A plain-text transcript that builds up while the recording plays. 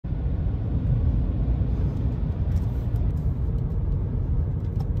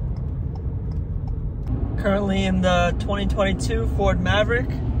Currently in the 2022 Ford Maverick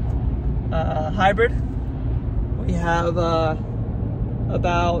Hybrid. We have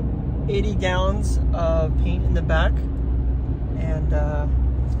about 80 gallons of paint in the back, and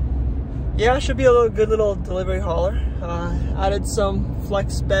yeah, it should be a good little delivery hauler. Added some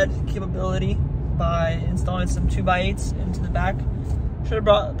flex bed capability by installing some 2x8s into the back. Should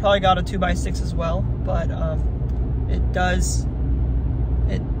have probably got a 2x6 as well, but it does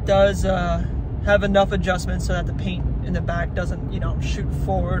have enough adjustments so that the paint in the back doesn't, shoot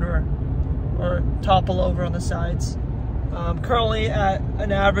forward or topple over on the sides. Currently at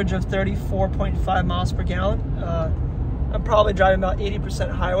an average of 34.5 miles per gallon. I'm probably driving about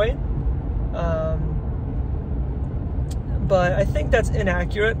 80% highway. But I think that's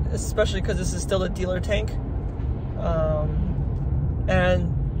inaccurate, especially because this is still a dealer tank.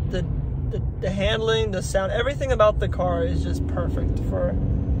 And the handling, the sound, everything about the car is just perfect.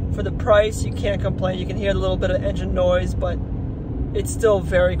 For the price, you can't complain. You can hear the little bit of engine noise, but it's still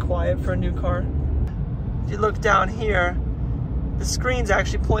very quiet for a new car. If you look down here, the screen's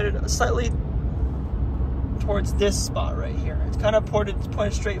actually pointed slightly towards this spot right here. It's kind of pointed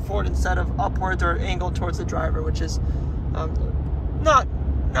straight forward instead of upwards or angled towards the driver, which is not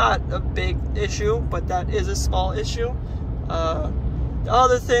a big issue, but that is a small issue. The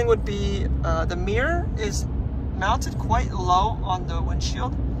other thing would be the mirror is mounted quite low on the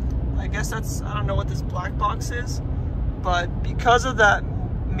windshield. I guess I don't know what this black box is, but because of that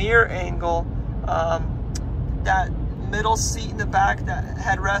mirror angle, that middle seat in the back, that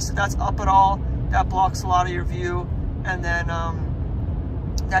headrest, if that's up at all, that blocks a lot of your view. And then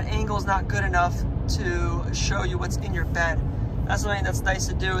that angle is not good enough to show you what's in your bed. That's something that's nice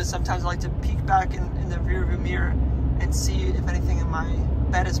to do, is sometimes I like to peek back in the rear view mirror and see if anything in my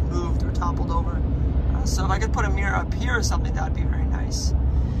bed is moved or toppled over. So if I could put a mirror up here or something, that'd be very nice.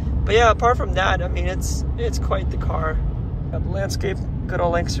 But yeah, apart from that, I mean, it's quite the car. Got the landscape, good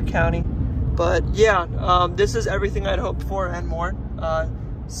old Lancaster County. But yeah, this is everything I'd hoped for and more.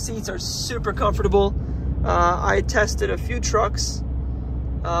 Seats are super comfortable. I tested a few trucks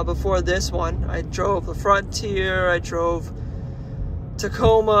before this one. I drove the Frontier, I drove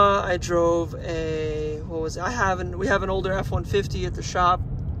Tacoma, I drove a, we have an older F-150 at the shop.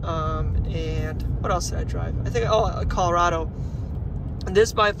 And what else did I drive? I think, a Colorado. And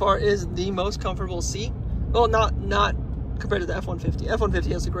this by far is the most comfortable seat. Well, not compared to the F-150.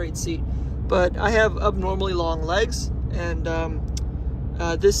 F-150 has a great seat, but I have abnormally long legs, and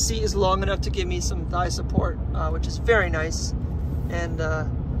this seat is long enough to give me some thigh support, which is very nice. And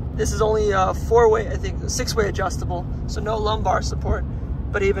this is only a 6-way adjustable, so no lumbar support,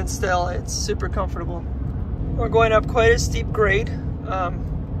 but even still, it's super comfortable. We're going up quite a steep grade.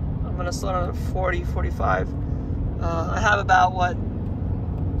 I'm gonna slow down to 40, 45. I have about,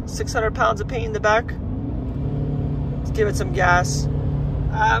 600 pounds of paint in the back. Let's give it some gas.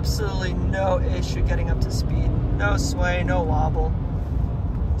 Absolutely no issue getting up to speed. No sway, no wobble.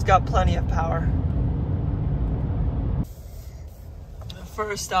 It's got plenty of power. The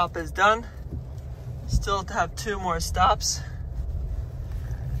first stop is done. Still have 2 more stops.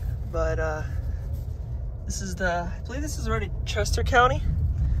 But this is I believe this is already Chester County.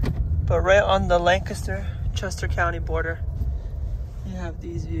 But right on the Lancaster-Chester County border, you have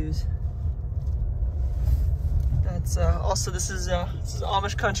these views. That's also, this is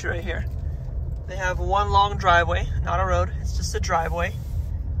Amish country right here. They have one long driveway, not a road. It's just a driveway,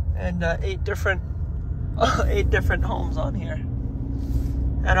 and 8 different homes on here.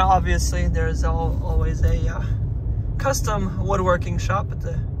 And obviously, there's always a custom woodworking shop at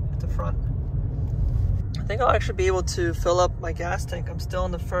the front. I think I'll actually be able to fill up my gas tank. I'm still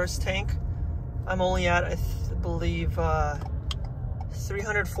in the first tank. I'm only at, I believe,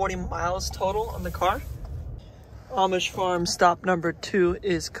 340 miles total on the car. Amish Farm stop number 2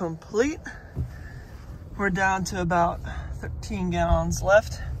 is complete. We're down to about 13 gallons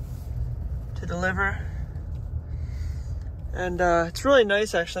left to deliver. And it's really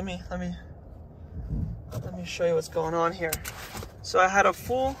nice, actually. Let me show you what's going on here. So I had a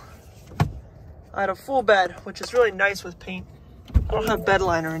full bed, which is really nice with paint. I don't have bed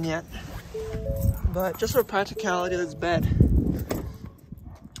liner in yet, but just for practicality of this bed,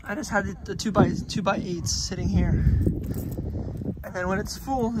 I just had the 2x8s sitting here. And then when it's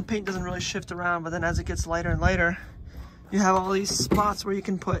full, the paint doesn't really shift around, but then as it gets lighter and lighter, you have all these spots where you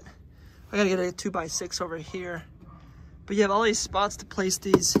can put, I gotta get a 2x6 over here, but you have all these spots to place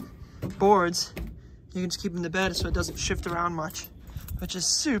these boards. You can just keep them in the bed so it doesn't shift around much, which is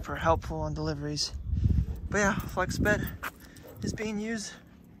super helpful on deliveries. But yeah, flex bed is being used.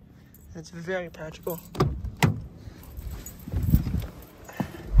 It's very practical.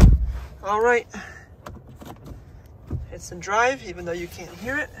 All right, nice and drive, even though you can't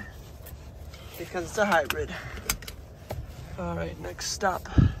hear it because it's a hybrid. All right, next stop.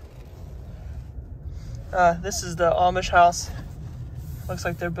 This is the Amish house. Looks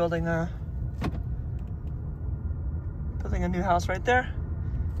like they're building a new house right there,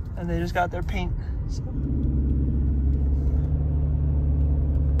 and they just got their paint. So.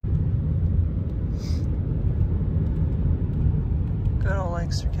 Good old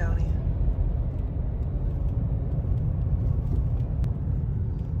Lancaster County.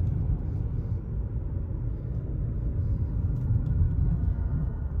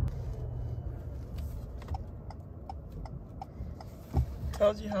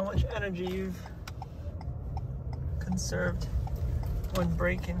 Tells you how much energy you've conserved when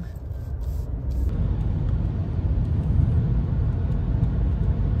braking.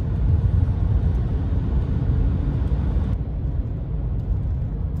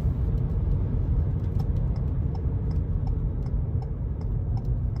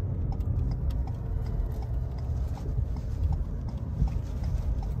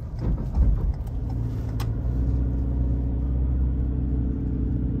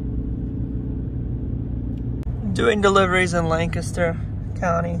 Doing deliveries in Lancaster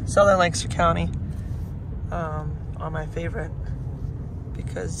County, Southern Lancaster County, are my favorite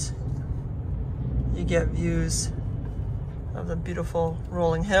because you get views of the beautiful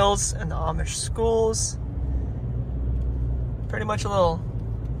rolling hills and the Amish schools. Pretty much a little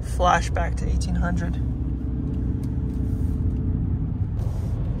flashback to 1800.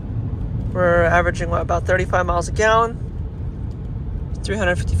 We're averaging what, about 35 miles a gallon,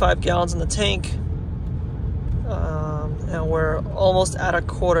 355 gallons in the tank. And we're almost at a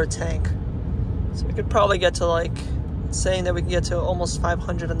quarter tank. So we could probably get to, like, saying that we can get to almost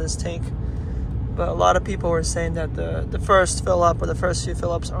 500 in this tank. But a lot of people were saying that the first fill up or the first few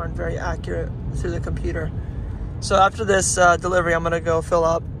fill ups aren't very accurate through the computer. So after this delivery, I'm gonna go fill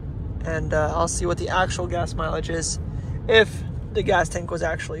up and I'll see what the actual gas mileage is if the gas tank was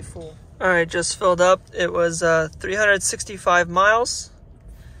actually full. All right, just filled up. It was 365 miles.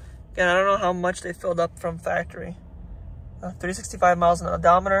 Again, I don't know how much they filled up from factory. 365 miles on the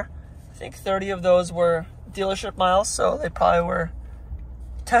odometer. I think 30 of those were dealership miles, so they probably were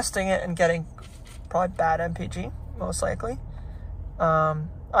testing it and getting probably bad MPG, most likely.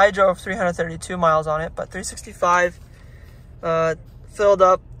 I drove 332 miles on it, but 365 filled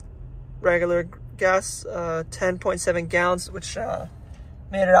up regular gas, 10.7 gallons, which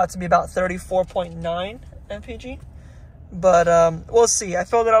made it out to be about 34.9 MPG. But we'll see. I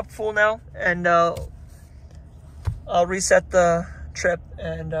filled it up full now, and I'll reset the trip,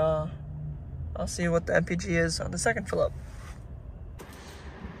 and I'll see what the MPG is on the second fill up.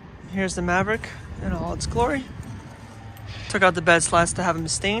 Here's the Maverick in all its glory. Took out the bed slats to have them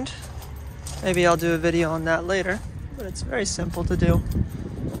stained. Maybe I'll do a video on that later, but it's very simple to do.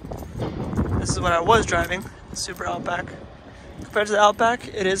 This is what I was driving, the Super Outback. Compared to the Outback,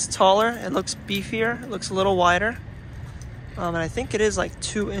 it is taller, it looks beefier, it looks a little wider. And I think it is like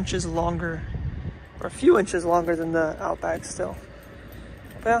 2 inches longer, or a few inches longer than the Outback still.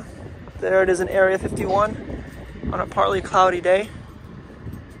 But yeah, there it is in Area 51 on a partly cloudy day.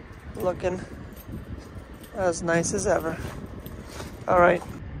 Looking as nice as ever. All right,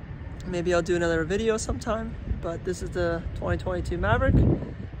 maybe I'll do another video sometime, but this is the 2022 Maverick.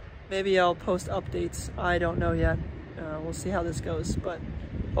 Maybe I'll post updates. I don't know yet. We'll see how this goes, but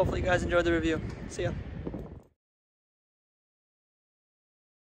hopefully you guys enjoyed the review. See ya.